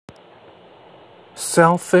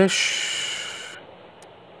selfish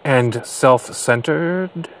and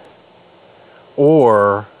self-centered,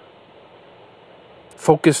 or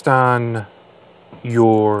focused on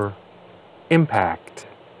your impact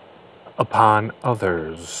upon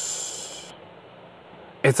others?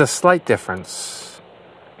 It's a slight difference,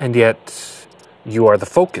 and yet you are the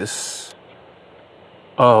focus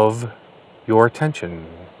of your attention.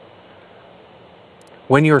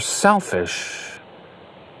 When you're selfish,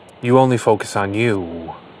 you only focus on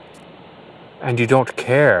you, and you don't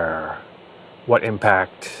care what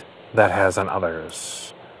impact that has on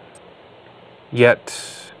others.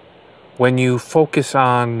 Yet, when you focus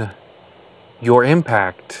on your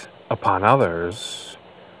impact upon others,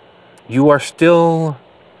 you are still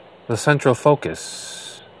the central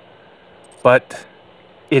focus, but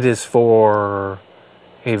it is for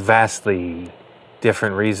a vastly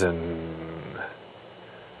different reason.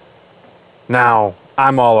 Now,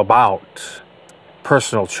 I'm all about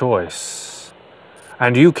personal choice,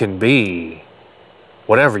 and you can be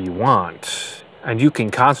whatever you want, and you can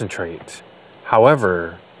concentrate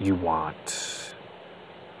however you want.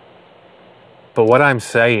 But what I'm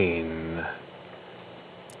saying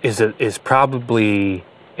is probably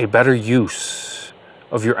a better use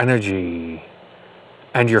of your energy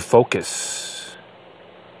and your focus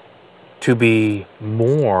to be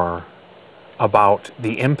more about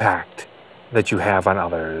the impact that you have on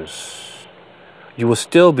others. You will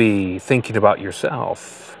still be thinking about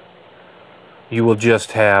yourself. You will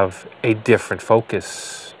just have a different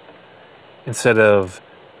focus. Instead of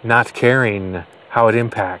not caring how it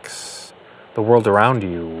impacts the world around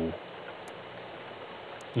you,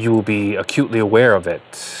 you will be acutely aware of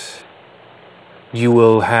it. You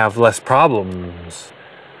will have less problems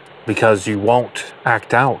because you won't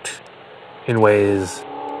act out in ways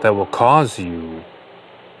that will cause you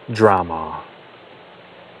drama.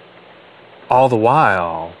 All the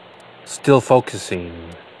while, still focusing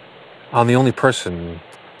on the only person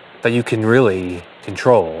that you can really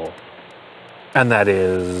control, and that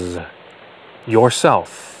is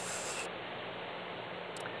yourself.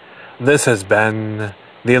 This has been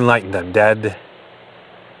The Enlightened Undead.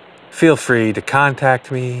 Feel free to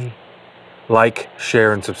contact me, like,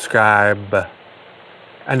 share, and subscribe,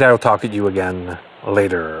 and I will talk to you again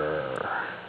later.